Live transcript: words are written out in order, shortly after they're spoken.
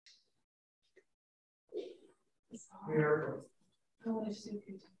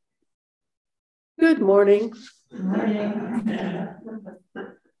Good morning.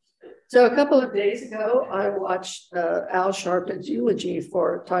 So a couple of days ago, I watched Al Sharpton's eulogy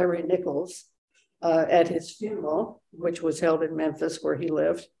for Tyre Nichols at his funeral, which was held in Memphis, where he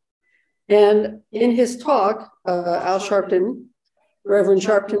lived. And in his talk, Al Sharpton, Reverend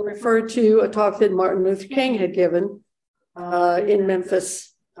Sharpton, referred to a talk that Martin Luther King had given in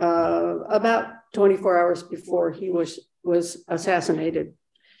Memphis about 24 hours before he was assassinated.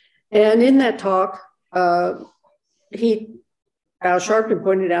 And in that talk, Al Sharpton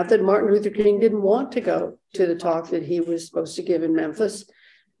pointed out that Martin Luther King didn't want to go to the talk that he was supposed to give in Memphis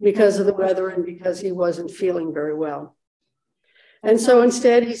because of the weather and because he wasn't feeling very well. And so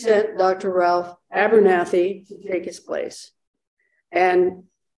instead, he sent Dr. Ralph Abernathy to take his place. And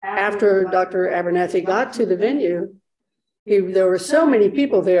after Dr. Abernathy got to the venue, there were so many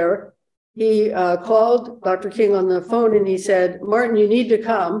people there. He called Dr. King on the phone and he said, "Martin, you need to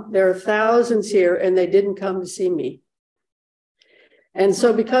come. There are thousands here and they didn't come to see me." And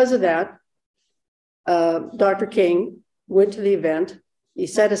so because of that, Dr. King went to the event. He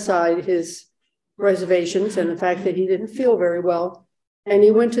set aside his reservations and the fact that he didn't feel very well. And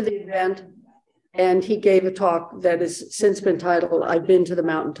he went to the event and he gave a talk that has since been titled, "I've Been to the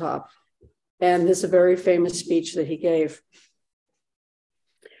Mountaintop." And this is a very famous speech that he gave.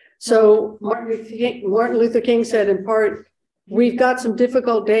 So Martin Luther King said in part, "We've got some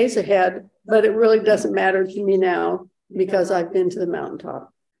difficult days ahead, but it really doesn't matter to me now because I've been to the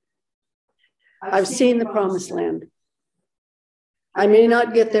mountaintop. I've seen the promised land. I may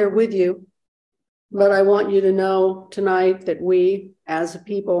not get there with you, but I want you to know tonight that we, as a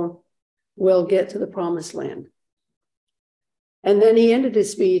people, will get to the promised land." And then he ended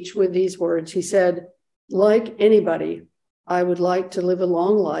his speech with these words. He said, "Like anybody, I would like to live a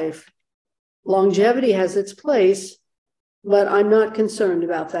long life. Longevity has its place, but I'm not concerned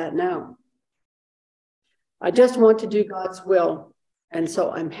about that now. I just want to do God's will. And so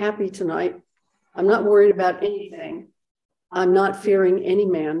I'm happy tonight. I'm not worried about anything. I'm not fearing any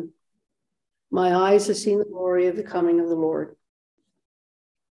man. My eyes have seen the glory of the coming of the Lord."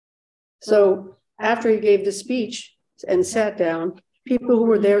 So after he gave the speech and sat down, people who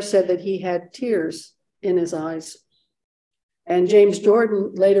were there said that he had tears in his eyes. And James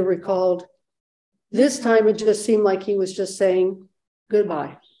Jordan later recalled, "This time it just seemed like he was just saying,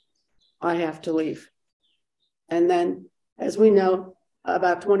 'Goodbye, I have to leave.'" And then, as we know,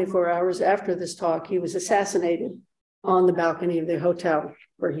 about 24 hours after this talk, he was assassinated on the balcony of the hotel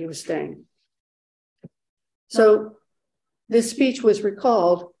where he was staying. So this speech was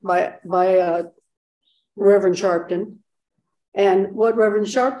recalled by Reverend Sharpton. And what Reverend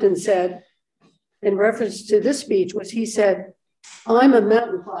Sharpton said in reference to this speech was, he said, "I'm a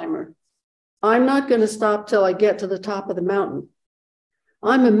mountain climber. I'm not going to stop till I get to the top of the mountain.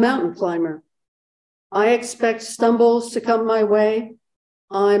 I'm a mountain climber. I expect stumbles to come my way.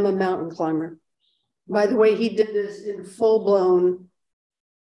 I'm a mountain climber." By the way, he did this in full-blown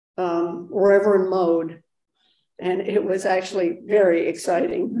Reverend mode. And it was actually very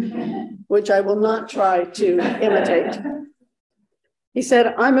exciting, which I will not try to imitate. He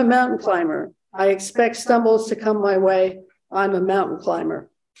said, "I'm a mountain climber. I expect stumbles to come my way. I'm a mountain climber.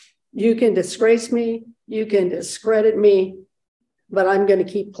 You can disgrace me, you can discredit me, but I'm going to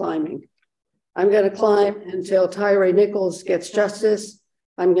keep climbing. I'm going to climb until Tyre Nichols gets justice.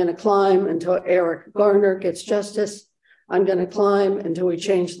 I'm going to climb until Eric Garner gets justice. I'm going to climb until we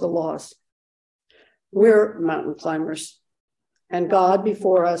change the laws." We're mountain climbers, and God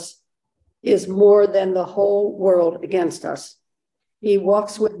before us is more than the whole world against us. He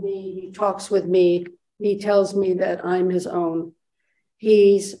walks with me, he talks with me, he tells me that I'm his own.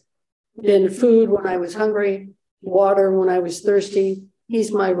 He's been food when I was hungry, water when I was thirsty.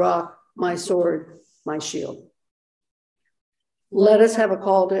 He's my rock, my sword, my shield. Let us have a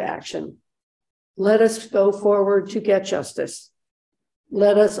call to action. Let us go forward to get justice.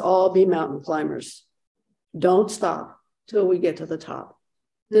 Let us all be mountain climbers. Don't stop till we get to the top.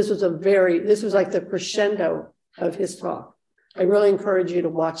 This was like the crescendo of his talk. I really encourage you to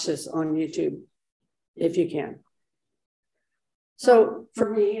watch this on YouTube if you can. So for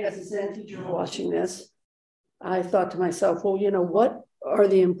me, as a Zen teacher watching this, I thought to myself, well, what are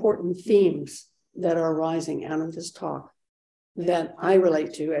the important themes that are arising out of this talk that I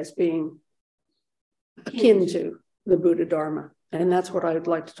relate to as being akin to the Buddha Dharma? And that's what I would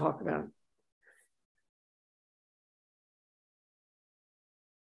like to talk about.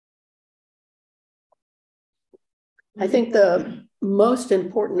 I think the most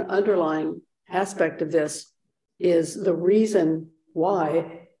important underlying aspect of this is the reason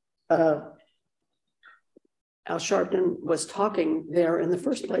why Al Sharpton was talking there in the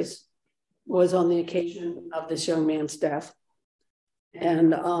first place was on the occasion of this young man's death.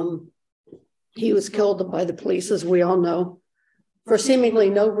 And he was killed by the police, as we all know, for seemingly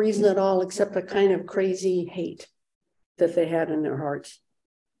no reason at all, except a kind of crazy hate that they had in their hearts.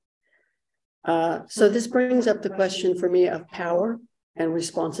 So this brings up the question for me of power and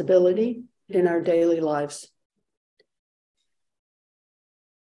responsibility in our daily lives,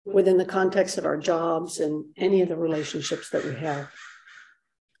 within the context of our jobs and any of the relationships that we have.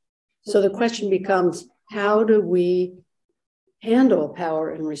 So the question becomes, how do we handle power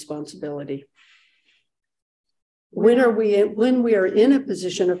and responsibility? When we are in a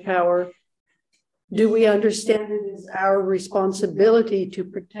position of power, do we understand it as our responsibility to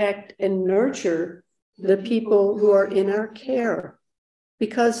protect and nurture the people who are in our care?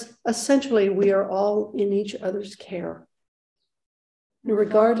 Because essentially we are all in each other's care,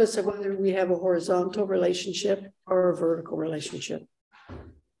 regardless of whether we have a horizontal relationship or a vertical relationship.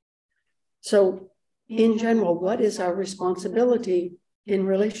 So in general, what is our responsibility in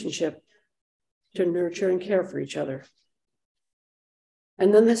relationship to nurture and care for each other?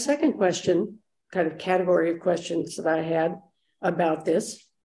 And then the second question, kind of category of questions that I had about this,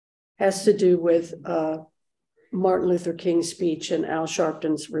 has to do with Martin Luther King's speech and Al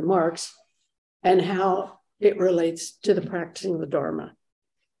Sharpton's remarks and how it relates to the practicing of the Dharma.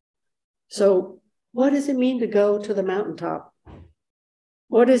 So what does it mean to go to the mountaintop?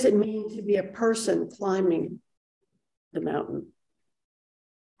 What does it mean to be a person climbing the mountain?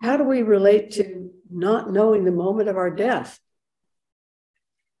 How do we relate to not knowing the moment of our death?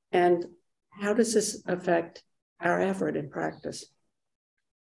 And how does this affect our effort in practice?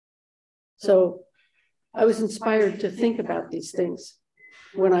 So I was inspired to think about these things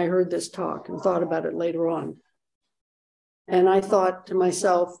when I heard this talk and thought about it later on. And I thought to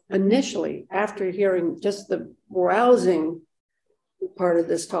myself, initially, after hearing just the rousing part of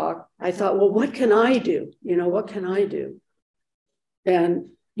this talk, I thought, well, what can I do? What can I do? And,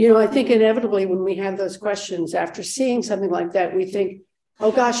 I think inevitably when we have those questions, after seeing something like that, we think,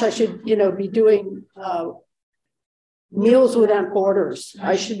 oh gosh, I should, be doing Meals Without Borders.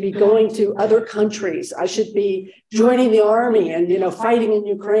 I should be going to other countries. I should be joining the army and, fighting in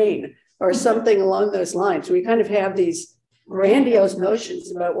Ukraine or something along those lines. We kind of have these grandiose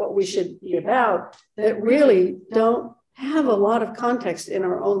notions about what we should be about that really don't have a lot of context in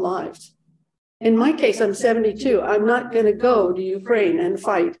our own lives. In my case, I'm 72. I'm not going to go to Ukraine and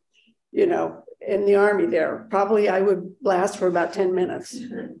fight, in the army there. Probably I would last for about 10 minutes.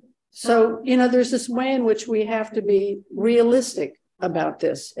 So, there's this way in which we have to be realistic about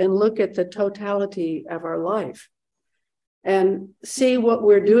this and look at the totality of our life and see what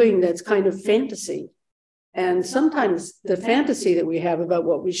we're doing that's kind of fantasy. And sometimes the fantasy that we have about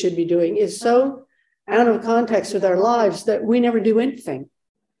what we should be doing is so out of context with our lives that we never do anything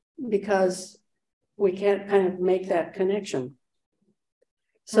because we can't kind of make that connection.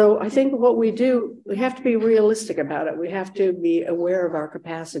 So I think what we do, we have to be realistic about it. We have to be aware of our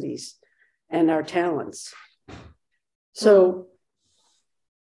capacities and our talents. So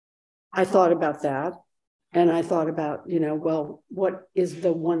I thought about that. And I thought about, well, what is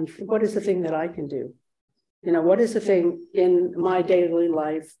the thing that I can do? What is the thing in my daily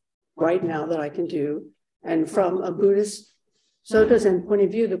life right now that I can do? And from a Buddhist Soto Zen point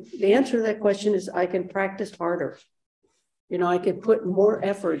of view, the answer to that question is I can practice harder. I can put more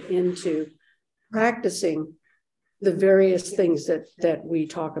effort into practicing the various things that we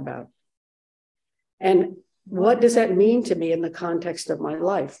talk about. And what does that mean to me in the context of my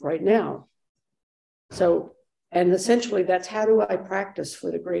life right now? So, and essentially that's how do I practice for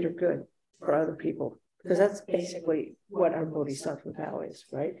the greater good for other people? Because that's basically what our Bodhisattva vow is,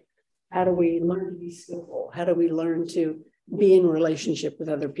 right? How do we learn to be skillful? How do we learn to be in relationship with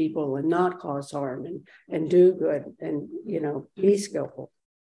other people and not cause harm and do good and, be skillful?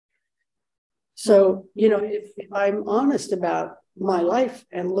 So, if I'm honest about my life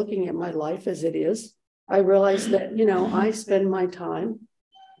and looking at my life as it is, I realize that, I spend my time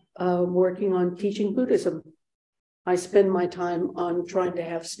working on teaching Buddhism. I spend my time on trying to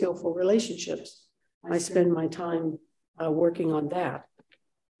have skillful relationships. I spend my time working on that.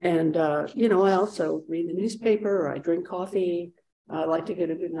 And, I also read the newspaper, or I drink coffee. I like to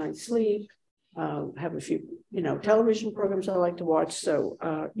get a good night's sleep, have a few, television programs I like to watch. So,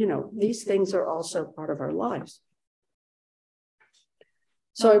 these things are also part of our lives.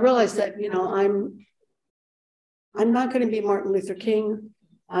 So I realized that, I'm not going to be Martin Luther King.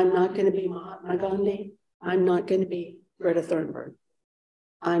 I'm not going to be Mahatma Gandhi. I'm not going to be Greta Thunberg.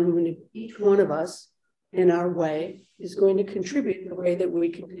 I'm going to, each one of us in our way is going to contribute the way that we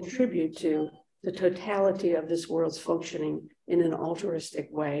can contribute to the totality of this world's functioning in an altruistic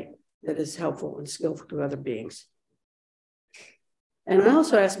way that is helpful and skillful to other beings. And I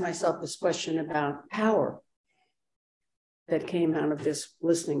also asked myself this question about power that came out of this,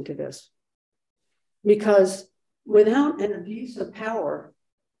 listening to this. Because without an abuse of power,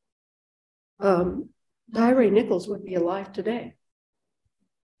 Tyree Nichols would be alive today.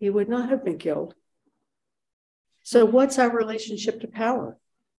 He would not have been killed. So what's our relationship to power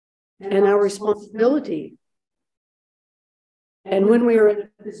and our responsibility? And when we are in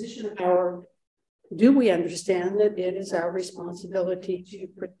a position of power, do we understand that it is our responsibility to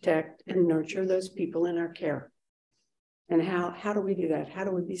protect and nurture those people in our care? And how do we do that? How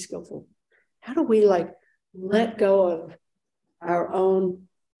do we be skillful? How do we let go of our own,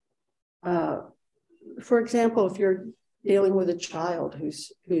 for example, if you're dealing with a child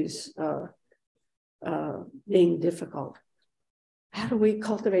who's being difficult, how do we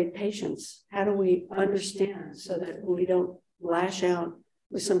cultivate patience? How do we understand so that we don't lash out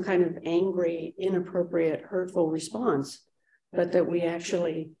with some kind of angry, inappropriate, hurtful response, but that we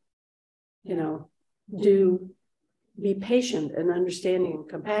actually, do be patient and understanding and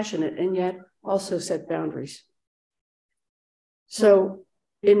compassionate, and yet also set boundaries. So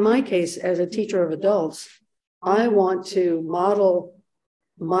in my case, as a teacher of adults, I want to model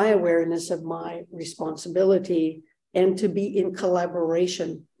my awareness of my responsibility and to be in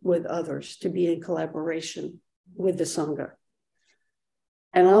collaboration with others, to be in collaboration with the Sangha.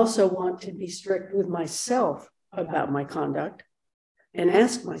 And I also want to be strict with myself about my conduct and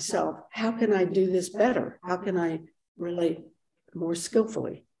ask myself, how can I do this better? How can I relate more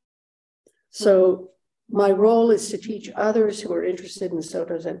skillfully? So my role is to teach others who are interested in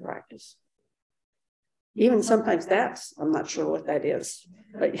Soto Zen practice. Even sometimes I'm not sure what that is,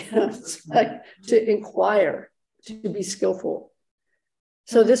 but it's like to inquire, to be skillful.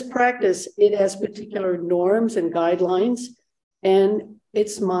 So this practice, it has particular norms and guidelines, and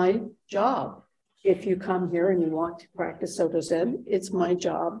it's my job. If you come here and you want to practice Soto Zen, it's my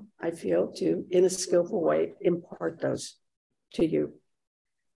job, I feel, to, in a skillful way, impart those to you.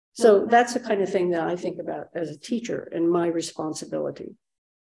 So that's the kind of thing that I think about as a teacher and my responsibility.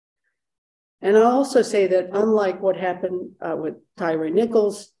 And I'll also say that unlike what happened with Tyree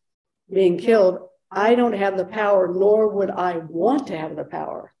Nichols being killed, I don't have the power, nor would I want to have the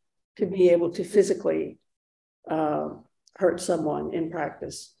power to be able to physically hurt someone in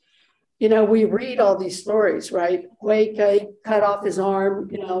practice. We read all these stories, right? Huike cut off his arm,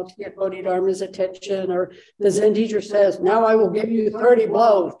 to get Bodhidharma's attention, or the Zen teacher says, now I will give you 30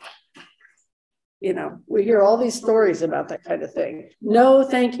 blows. We hear all these stories about that kind of thing. No,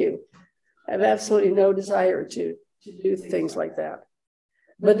 thank you. I have absolutely no desire to do things like that.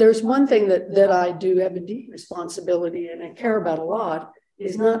 But there's one thing that I do have a deep responsibility and I care about a lot,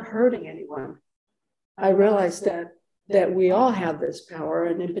 is not hurting anyone. I realize that we all have this power,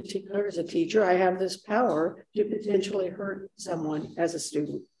 and in particular as a teacher, I have this power to potentially hurt someone as a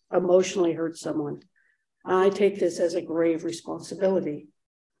student, emotionally hurt someone. I take this as a grave responsibility.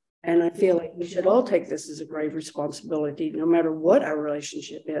 And I feel like we should all take this as a grave responsibility, no matter what our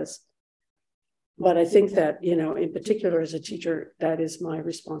relationship is. But I think that, in particular as a teacher, that is my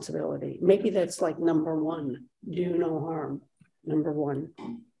responsibility. Maybe that's like number one, do no harm, number one.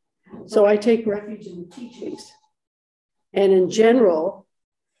 So I take refuge in the teachings. And in general,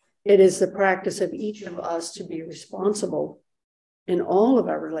 it is the practice of each of us to be responsible in all of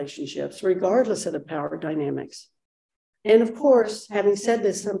our relationships, regardless of the power dynamics. And of course, having said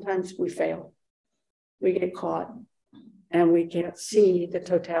this, sometimes we fail. We get caught and we can't see the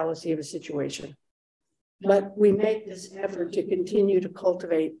totality of a situation. But we make this effort to continue to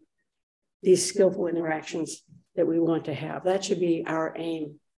cultivate these skillful interactions that we want to have. That should be our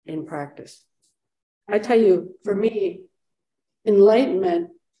aim in practice. I tell you, for me,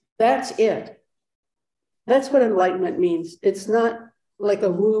 enlightenment, that's it. That's what enlightenment means. It's not like a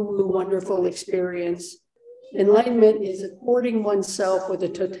woo-woo wonderful experience. Enlightenment is according oneself with the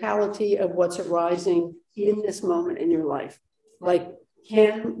totality of what's arising in this moment in your life. Like,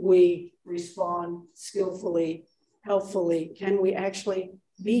 can we respond skillfully, helpfully? Can we actually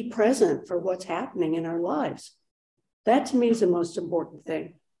be present for what's happening in our lives? That to me is the most important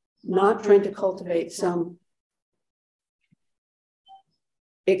thing. Not trying to cultivate some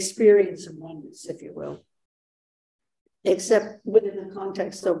experience of oneness, if you will, except within the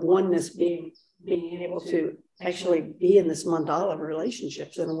context of oneness being able to actually be in this mandala of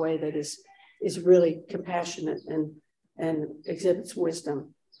relationships in a way that is really compassionate and exhibits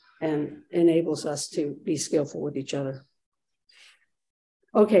wisdom and enables us to be skillful with each other.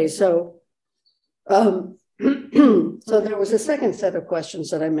 Okay, so so there was a second set of questions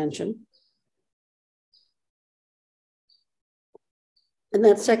that I mentioned. And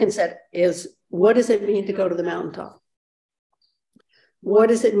that second set is, what does it mean to go to the mountaintop? What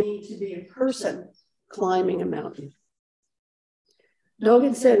does it mean to be a person climbing a mountain?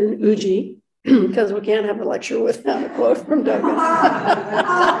 Dogen said in Uji, because we can't have a lecture without a quote from Dogen.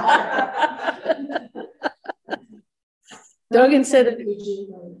 Dogen said in Uji,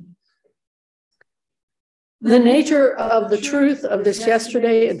 the nature of the truth of this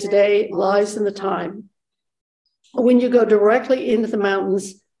yesterday and today lies in the time when you go directly into the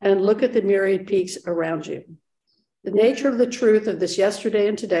mountains and look at the myriad peaks around you. The nature of the truth of this yesterday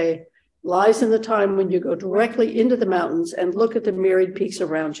and today lies in the time when you go directly into the mountains and look at the myriad peaks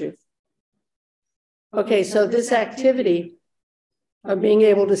around you. Okay, so this activity of being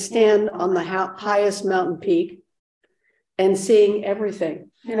able to stand on the highest mountain peak and seeing everything,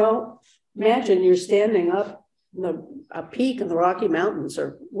 imagine you're standing up a peak in the Rocky Mountains,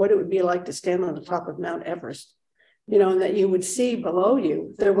 or what it would be like to stand on the top of Mount Everest, and that you would see below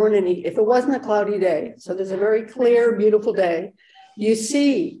you, if it wasn't a cloudy day, so there's a very clear, beautiful day, you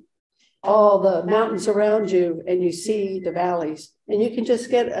see all the mountains around you and you see the valleys, and you can just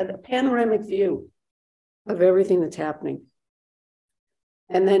get a panoramic view of everything that's happening.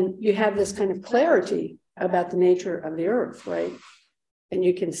 And then you have this kind of clarity about the nature of the earth, right? And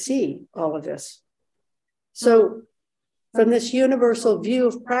you can see all of this. So from this universal view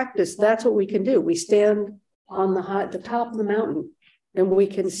of practice, that's what we can do. We stand on the top of the mountain and we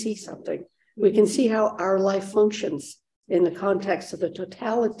can see something. We can see how our life functions in the context of the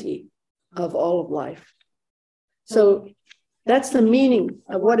totality of all of life. So that's the meaning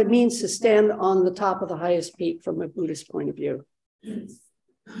of what it means to stand on the top of the highest peak from a Buddhist point of view.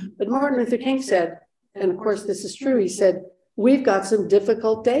 But Martin Luther King said, and of course this is true, he said, we've got some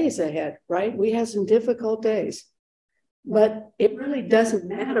difficult days ahead, right? We have some difficult days, but it really doesn't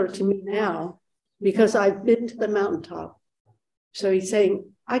matter to me now because I've been to the mountaintop. So he's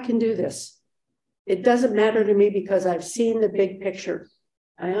saying, I can do this. It doesn't matter to me because I've seen the big picture.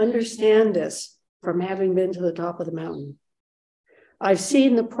 I understand this from having been to the top of the mountain. I've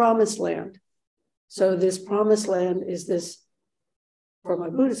seen the promised land. So this promised land is this, from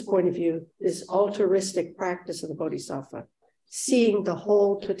a Buddhist point of view, this altruistic practice of the Bodhisattva, seeing the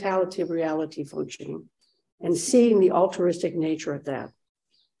whole totality of reality functioning and seeing the altruistic nature of that.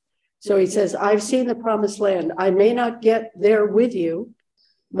 So he says, I've seen the promised land. I may not get there with you,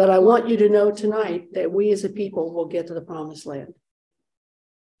 but I want you to know tonight that we as a people will get to the promised land.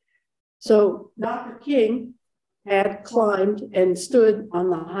 So Dr. King had climbed and stood on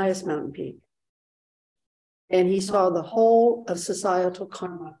the highest mountain peak. And he saw the whole of societal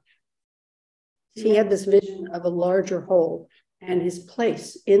karma. He had this vision of a larger whole and his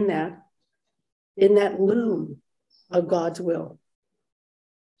place in that loom of God's will.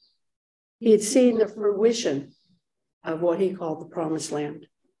 He had seen the fruition of what he called the promised land.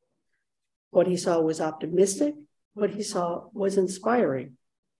 What he saw was optimistic. What he saw was inspiring.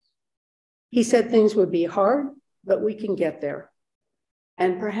 He said things would be hard, but we can get there.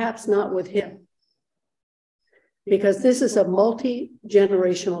 And perhaps not with him. Because this is a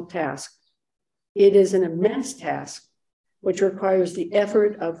multi-generational task. It is an immense task, which requires the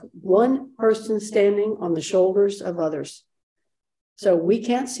effort of one person standing on the shoulders of others. So we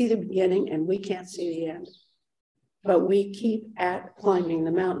can't see the beginning and we can't see the end, but we keep at climbing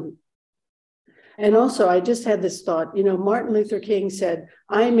the mountain. And also, I just had this thought, Martin Luther King said,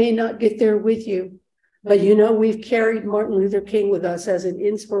 I may not get there with you, but we've carried Martin Luther King with us as an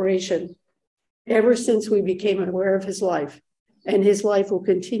inspiration ever since we became aware of his life, and his life will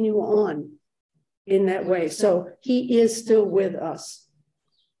continue on in that way. So he is still with us.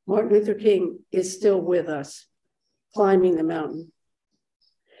 Martin Luther King is still with us, climbing the mountain.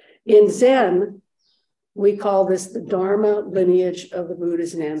 In Zen, we call this the Dharma lineage of the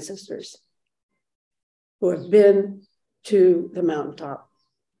Buddhas and ancestors who have been to the mountaintop.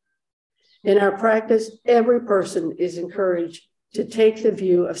 In our practice, every person is encouraged to take the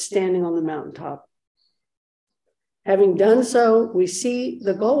view of standing on the mountaintop. Having done so, we see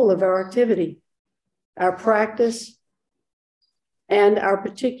the goal of our activity, our practice, and our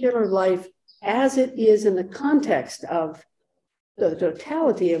particular life as it is in the context of the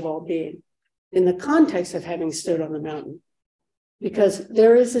totality of all being, in the context of having stood on the mountain. Because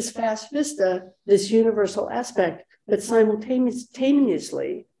there is this vast vista, this universal aspect, but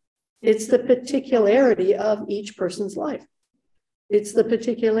simultaneously, it's the particularity of each person's life. It's the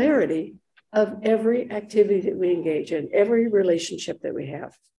particularity of every activity that we engage in, every relationship that we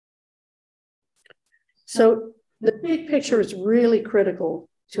have. So the big picture is really critical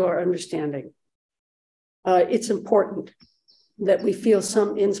to our understanding. It's important that we feel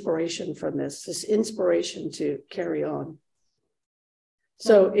some inspiration from this inspiration to carry on.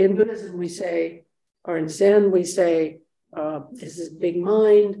 So in Buddhism, we say, or in Zen, we say, this is big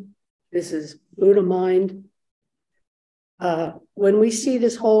mind, this is Buddha mind. When we see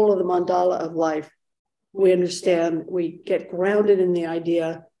this whole of the mandala of life, we understand, we get grounded in the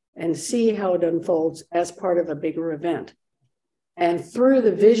idea and see how it unfolds as part of a bigger event. And through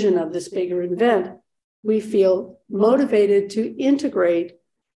the vision of this bigger event, we feel motivated to integrate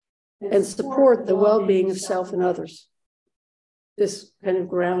and support the well-being of self and others. This kind of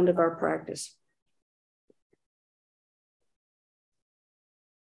ground of our practice.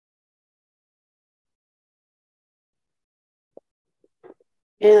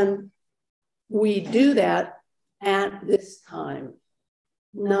 And we do that at this time,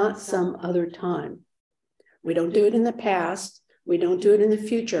 not some other time. We don't do it in the past. We don't do it in the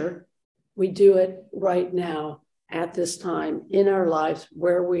future. We do it right now, at this time, in our lives,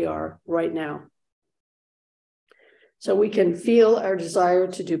 where we are right now. So we can feel our desire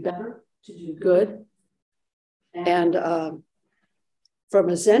to do better, to do good. And from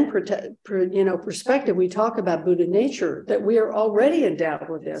a Zen perspective, we talk about Buddha nature, that we are already endowed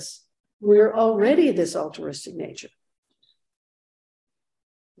with this. We're already this altruistic nature.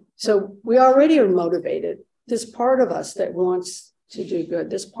 So we already are motivated. This part of us that wants to do good,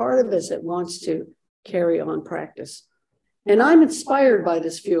 this part of us that wants to carry on practice. And I'm inspired by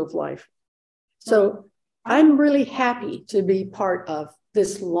this view of life. So I'm really happy to be part of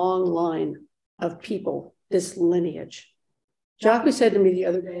this long line of people, this lineage. Jaku said to me the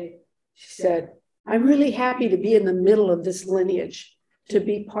other day, she said, I'm really happy to be in the middle of this lineage, to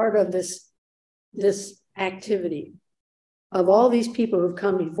be part of this activity of all these people who've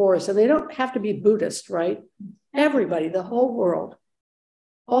come before us. And they don't have to be Buddhist, right? Everybody, the whole world,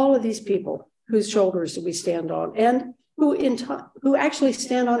 all of these people whose shoulders we stand on, and who actually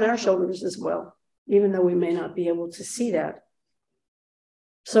stand on our shoulders as well, even though we may not be able to see that.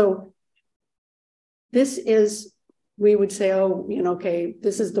 So this is, we would say, oh, okay,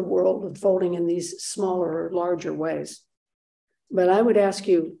 this is the world unfolding in these smaller or larger ways. But I would ask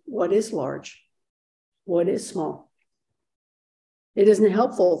you, what is large? What is small? It isn't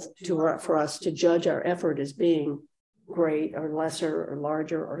helpful for us to judge our effort as being great or lesser or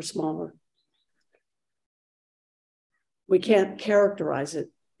larger or smaller. We can't characterize it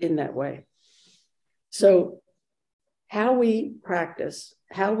in that way. So how we practice,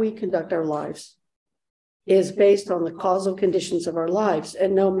 how we conduct our lives is based on the causal conditions of our lives.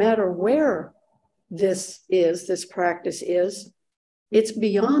 And no matter where this practice is, it's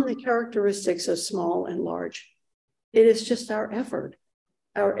beyond the characteristics of small and large. It is just our effort,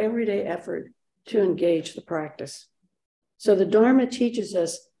 our everyday effort to engage the practice. So the Dharma teaches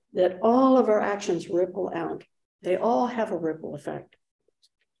us that all of our actions ripple out. They all have a ripple effect.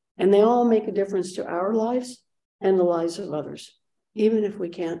 And they all make a difference to our lives and the lives of others, even if we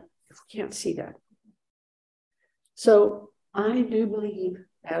can't see that. So I do believe,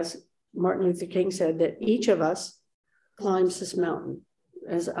 as Martin Luther King said, that each of us climbs this mountain,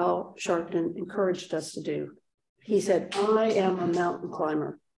 as Al Sharpton encouraged us to do. He said, I am a mountain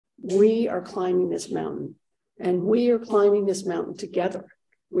climber. We are climbing this mountain, and we are climbing this mountain together.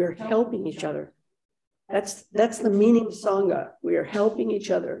 We're helping each other. That's the meaning of Sangha. We are helping each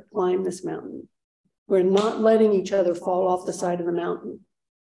other climb this mountain. We're not letting each other fall off the side of the mountain.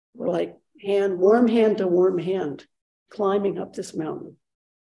 We're like warm hand to warm hand, climbing up this mountain.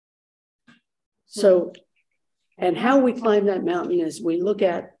 So, and how we climb that mountain is we look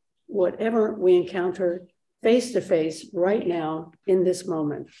at whatever we encounter face to face right now in this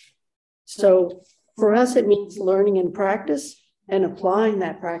moment. So for us, it means learning and practice and applying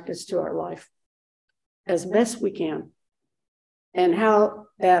that practice to our life as best we can. And how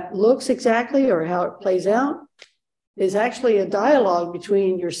that looks exactly, or how it plays out, is actually a dialogue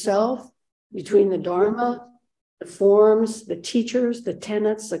between yourself, between the Dharma, the forms, the teachers, the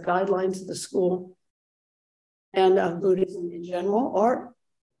tenets, the guidelines of the school, and of Buddhism in general, or,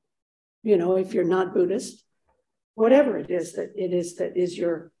 if you're not Buddhist, whatever it is that is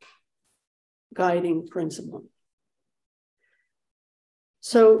your guiding principle.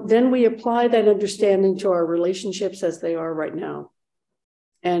 So then we apply that understanding to our relationships as they are right now.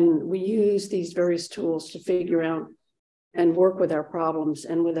 And we use these various tools to figure out and work with our problems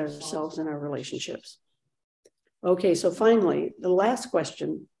and with ourselves and our relationships. Okay, so finally, the last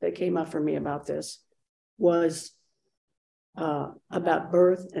question that came up for me about this was about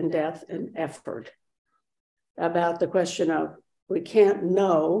birth and death and effort. About the question of, we can't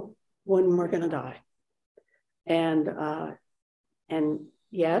know when we're going to die. And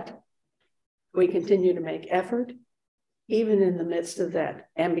yet we continue to make effort, even in the midst of that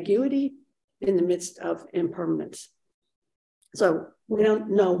ambiguity, in the midst of impermanence. So we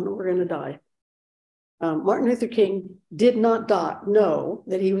don't know when we're going to die. Martin Luther King did not know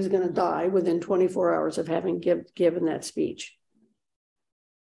that he was going to die within 24 hours of having given that speech.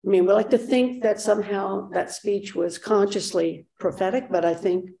 I mean, we like to think that somehow that speech was consciously prophetic, but I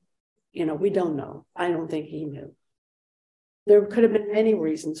think, we don't know. I don't think he knew. There could have been many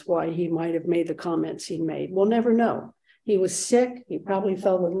reasons why he might have made the comments he made. We'll never know. He was sick. He probably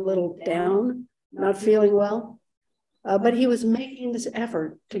felt a little down, not feeling well. But he was making this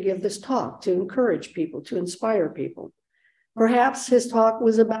effort to give this talk, to encourage people, to inspire people. Perhaps his talk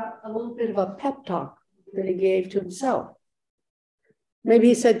was about a little bit of a pep talk that he gave to himself. Maybe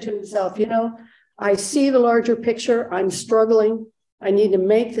he said to himself, I see the larger picture. I'm struggling. I need to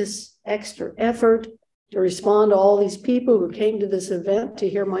make this extra effort to respond to all these people who came to this event to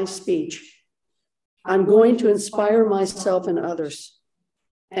hear my speech. I'm going to inspire myself and others.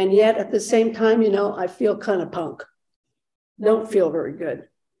 And yet at the same time, I feel kind of punk. Don't feel very good.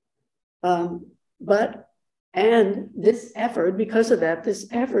 And this effort, because of that, this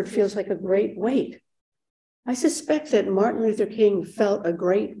effort feels like a great weight. I suspect that Martin Luther King felt a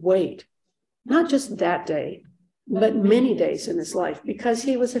great weight, not just that day, but many days in his life, because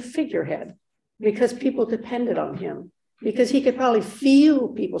he was a figurehead, because people depended on him, because he could probably feel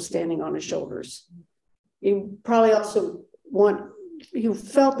people standing on his shoulders. He probably also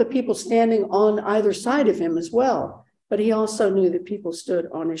felt the people standing on either side of him as well. But he also knew that people stood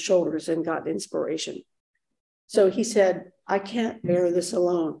on his shoulders and got inspiration. So he said, I can't bear this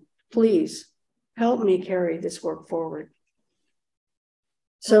alone. Please help me carry this work forward.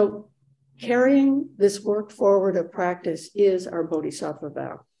 So carrying this work forward of practice is our Bodhisattva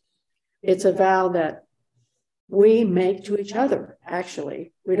vow. It's a vow that we make to each other,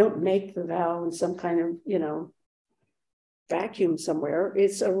 actually. We don't make the vow in some kind of, vacuum somewhere.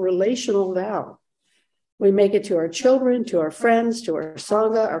 It's a relational vow. We make it to our children, to our friends, to our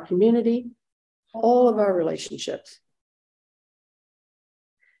Sangha, our community, all of our relationships.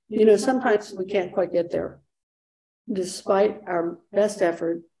 Sometimes we can't quite get there. Despite our best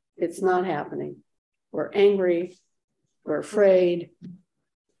effort, it's not happening. We're angry, we're afraid,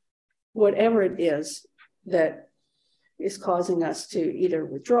 whatever it is that is causing us to either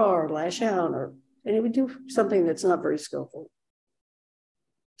withdraw or lash out, and we do something that's not very skillful.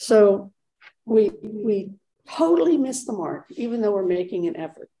 So we totally miss the mark, even though we're making an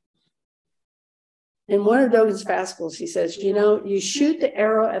effort. In one of Dogen's Fascicles, he says, you shoot the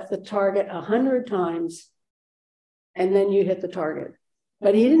arrow at the target 100 times, and then you hit the target.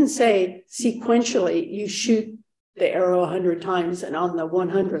 But he didn't say sequentially, you shoot the arrow 100 times, and on the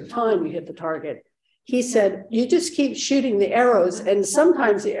 100th time, you hit the target. He said, you just keep shooting the arrows, and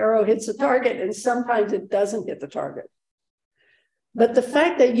sometimes the arrow hits the target, and sometimes it doesn't hit the target. But the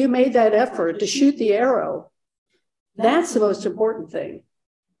fact that you made that effort to shoot the arrow, that's the most important thing.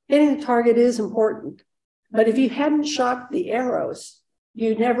 Hitting the target is important. But if you hadn't shot the arrows,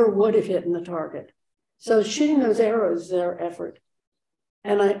 you never would have hit the target. So shooting those arrows is our effort.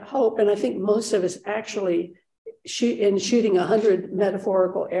 And I hope, and I think most of us actually shooting 100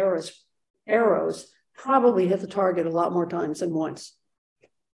 metaphorical arrows probably hit the target a lot more times than once.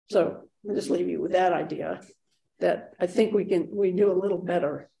 So I'll just leave you with that idea, that I think we do a little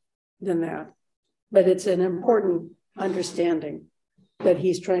better than that. But it's an important understanding that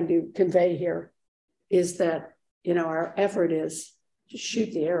he's trying to convey here, is that, our effort is to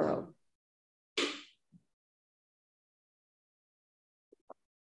shoot the arrow.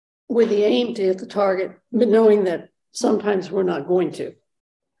 With the aim to hit the target, but knowing that sometimes we're not going to.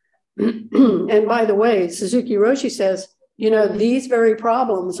 And by the way, Suzuki Roshi says, these very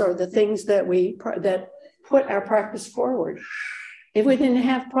problems are the things that put our practice forward. If we didn't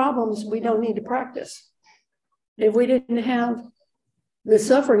have problems, we don't need to practice. If we didn't have the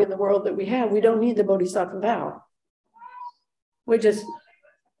suffering in the world that we have, we don't need the Bodhisattva vow. We just,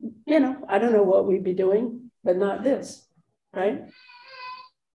 I don't know what we'd be doing, but not this, right?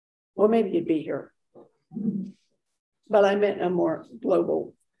 Well, maybe you'd be here. But I meant a more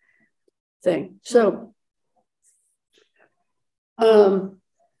global thing. So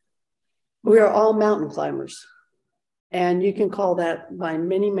we are all mountain climbers. And you can call that by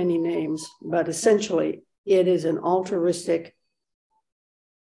many, many names, but essentially it is an altruistic,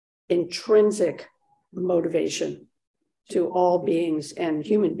 intrinsic motivation to all beings and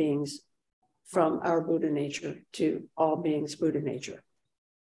human beings, from our Buddha nature to all beings Buddha nature.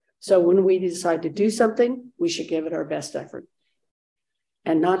 So when we decide to do something, we should give it our best effort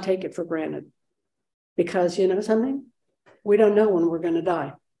and not take it for granted. Because something? We don't know when we're going to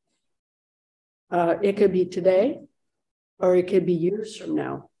die. It could be today, or it could be years from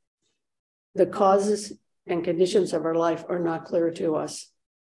now. The causes and conditions of our life are not clear to us.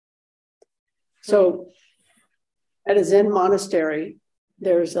 So at a Zen monastery,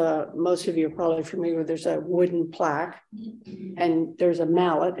 there's most of you are probably familiar, there's a wooden plaque and there's a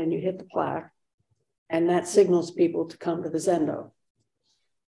mallet and you hit the plaque and that signals people to come to the Zendo.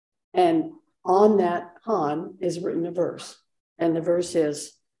 And on that Han is written a verse. And the verse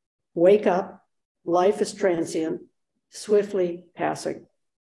is, wake up, life is transient, swiftly passing.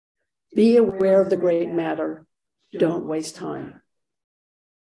 Be aware of the great matter, don't waste time.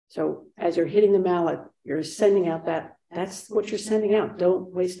 So as you're hitting the mallet, you're sending out that's what you're sending out.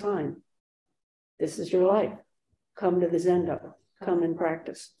 Don't waste time. This is your life. Come to the Zendo. Come and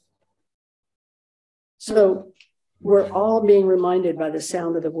practice. So we're all being reminded by the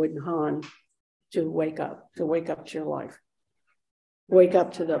sound of the wooden Han to wake up to your life. Wake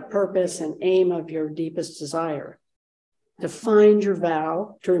up to the purpose and aim of your deepest desire. To find your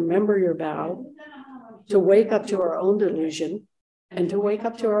vow, to remember your vow, to wake up to our own delusion, and to wake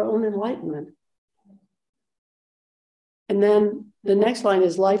up to our own enlightenment. And then the next line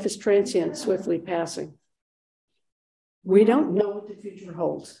is, life is transient, swiftly passing. We don't know what the future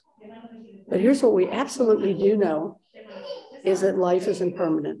holds. But here's what we absolutely do know, is that life is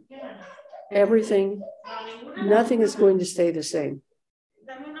impermanent. Everything, nothing is going to stay the same.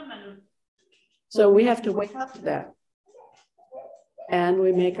 So we have to wake up to that. And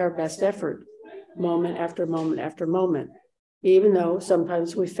we make our best effort, moment after moment after moment, even though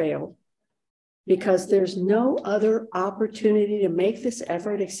sometimes we fail. Because there's no other opportunity to make this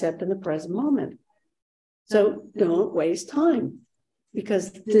effort except in the present moment. So don't waste time,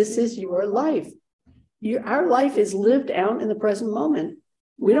 because this is your life. Our life is lived out in the present moment.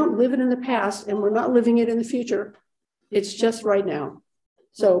 We don't live it in the past, and we're not living it in the future. It's just right now.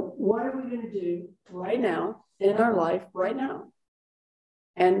 So what are we going to do right now in our life right now?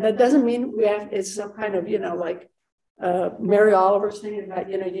 And that doesn't mean it's some kind of, like Mary Oliver's thing about,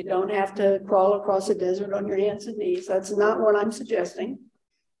 you don't have to crawl across a desert on your hands and knees. That's not what I'm suggesting,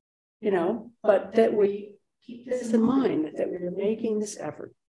 but that we keep this in mind, that we're making this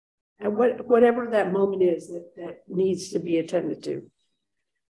effort. And whatever that moment is that needs to be attended to.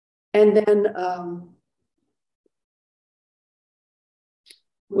 And then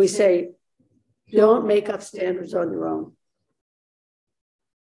we say, don't make up standards on your own.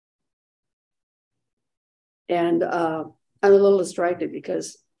 And I'm a little distracted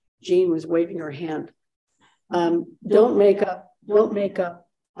because Jean was waving her hand. Don't make up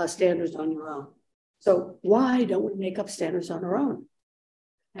standards on your own. So why don't we make up standards on our own?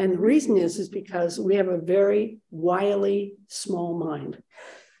 And the reason is because we have a very wily, small mind.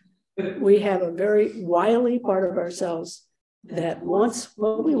 We have a very wily part of ourselves that wants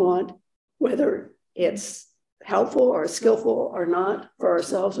what we want, whether it's helpful or skillful or not for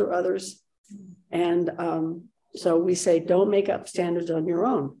ourselves or others. And so we say, don't make up standards on your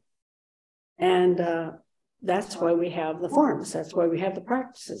own. And that's why we have the forms. That's why we have the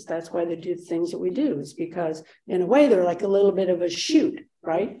practices. That's why they do the things that we do, is because in a way, they're like a little bit of a chute,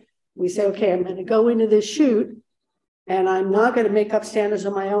 right? We say, okay, I'm going to go into this chute and I'm not going to make up standards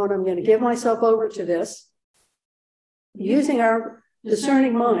on my own. I'm going to give myself over to this using our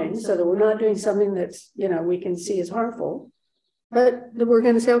discerning mind so that we're not doing something that's, we can see as harmful. But we're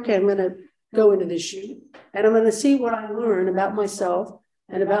going to say, okay, I'm going to go into this chute and I'm going to see what I learn about myself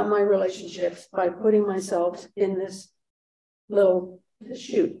and about my relationships by putting myself in this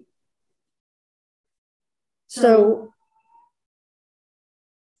chute. So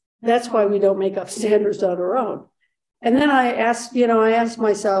that's why we don't make up standards on our own. And then I ask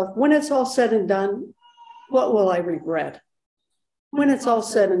myself, when it's all said and done, what will I regret? When it's all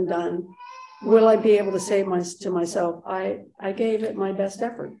said and done, will I be able to say to myself, I gave it my best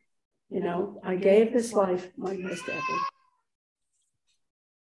effort. I gave this life my best effort.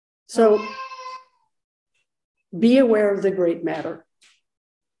 So be aware of the great matter.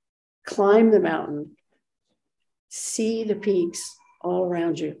 Climb the mountain. See the peaks all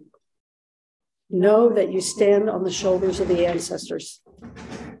around you. Know that you stand on the shoulders of the ancestors.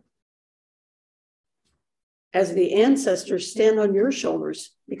 As the ancestors stand on your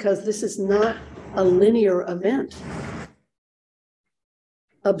shoulders, because this is not a linear event.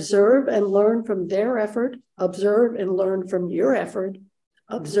 Observe and learn from their effort. Observe and learn from your effort.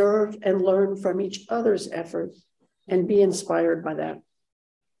 Observe and learn from each other's effort and be inspired by that.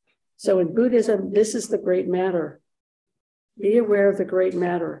 So in Buddhism, this is the great matter. Be aware of the great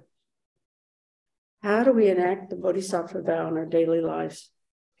matter. How do we enact the Bodhisattva vow in our daily lives?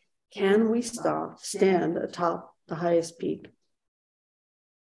 Can we stand atop the highest peak?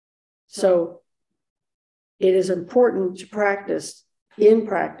 So it is important to practice,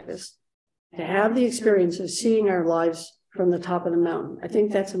 to have the experience of seeing our lives from the top of the mountain. I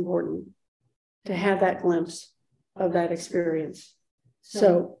think that's important, to have that glimpse of that experience.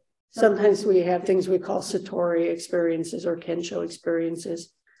 So sometimes we have things we call Satori experiences or Kensho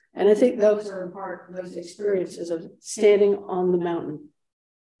experiences. And I think those are in part those experiences of standing on the mountain,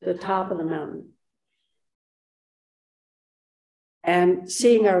 the top of the mountain, and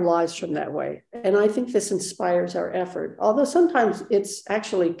seeing our lives from that way. And I think this inspires our effort, although sometimes it's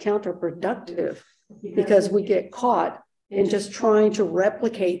actually counterproductive because we get caught in just trying to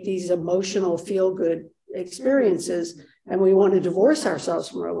replicate these emotional feel-good experiences, and we want to divorce ourselves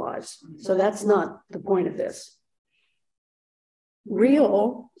from our lives. So that's not the point of this.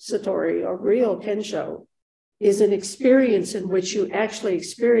 Real Satori or real Kensho is an experience in which you actually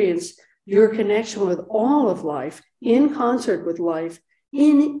experience your connection with all of life, in concert with life,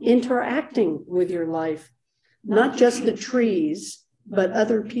 in interacting with your life, not just the trees, but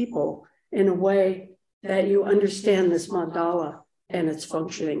other people, in a way that you understand this mandala and its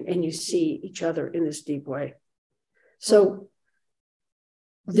functioning, and you see each other in this deep way. So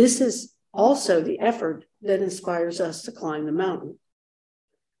this is also the effort that inspires us to climb the mountain.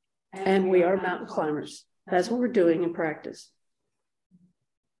 And we are mountain climbers. That's what we're doing in practice.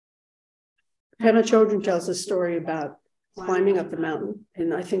 Pema Chodron tells a story about climbing up the mountain,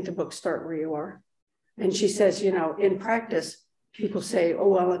 and I think the book Start Where You Are. And she says, you know, in practice, people say, oh,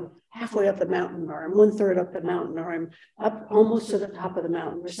 well, I'm halfway up the mountain, or I'm 1/3 up the mountain, or I'm up almost to the top of the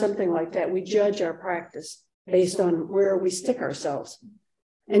mountain, or something like that. We judge our practice based on where we stick ourselves.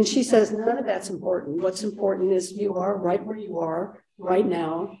 And she says, none of that's important. What's important is you are right where you are right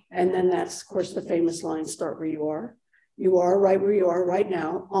now. And then that's, of course, the famous line, start where you are. You are right where you are right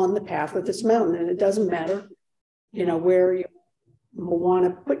now on the path of this mountain. And it doesn't matter, you know, where you want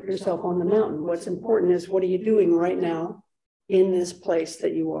to put yourself on the mountain. What's important is what are you doing right now in this place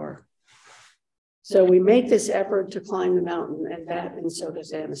that you are. So we make this effort to climb the mountain, and so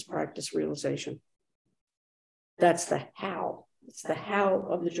does Anna's practice realization. That's the how. It's the how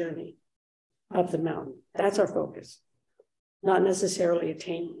of the journey up the mountain. That's our focus, not necessarily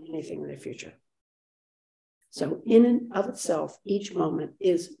attaining anything in the future. So in and of itself, each moment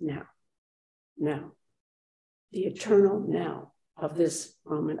is now. Now. The eternal now of this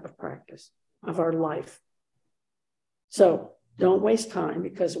moment of practice, of our life. So don't waste time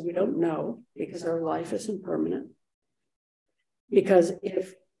because we don't know, because our life is impermanent. Because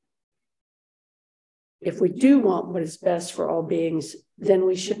if we do want what is best for all beings, then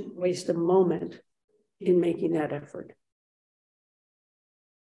we shouldn't waste a moment in making that effort.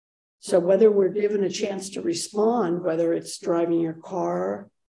 So whether we're given a chance to respond, whether it's driving your car,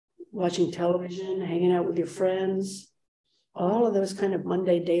 watching television, hanging out with your friends, all of those kind of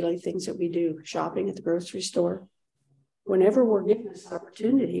Monday daily things that we do, shopping at the grocery store, whenever we're given this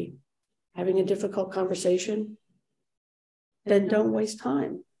opportunity, having a difficult conversation, then don't waste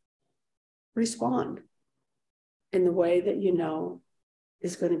time. Respond in the way that you know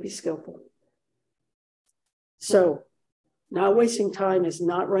is going to be skillful. So not wasting time is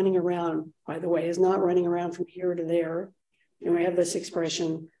not running around, by the way, is not running around from here to there. And we have this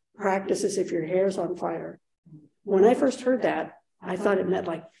expression, practice as if your hair's on fire. When I first heard that, I thought it meant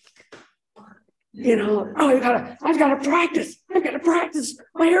like, you know, oh, I've got to practice. I've got to practice.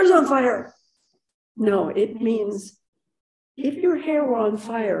 My hair's on fire. No, it means if your hair were on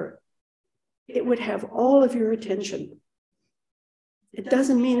fire, it would have all of your attention. It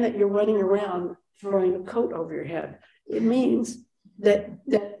doesn't mean that you're running around throwing a coat over your head. It means that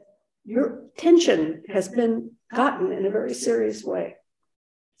your attention has been gotten in a very serious way.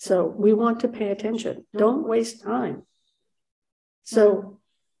 So we want to pay attention. Don't waste time. So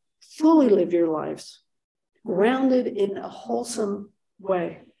fully live your lives, grounded in a wholesome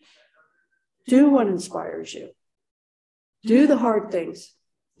way. Do what inspires you. Do the hard things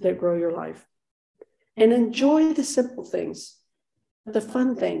that grow your life. And enjoy the simple things, the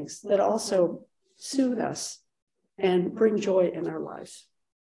fun things that also soothe us and bring joy in our lives.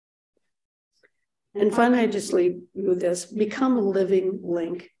 And finally, I just leave you with this: become a living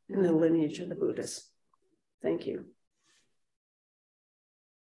link in the lineage of the Buddhists. Thank you.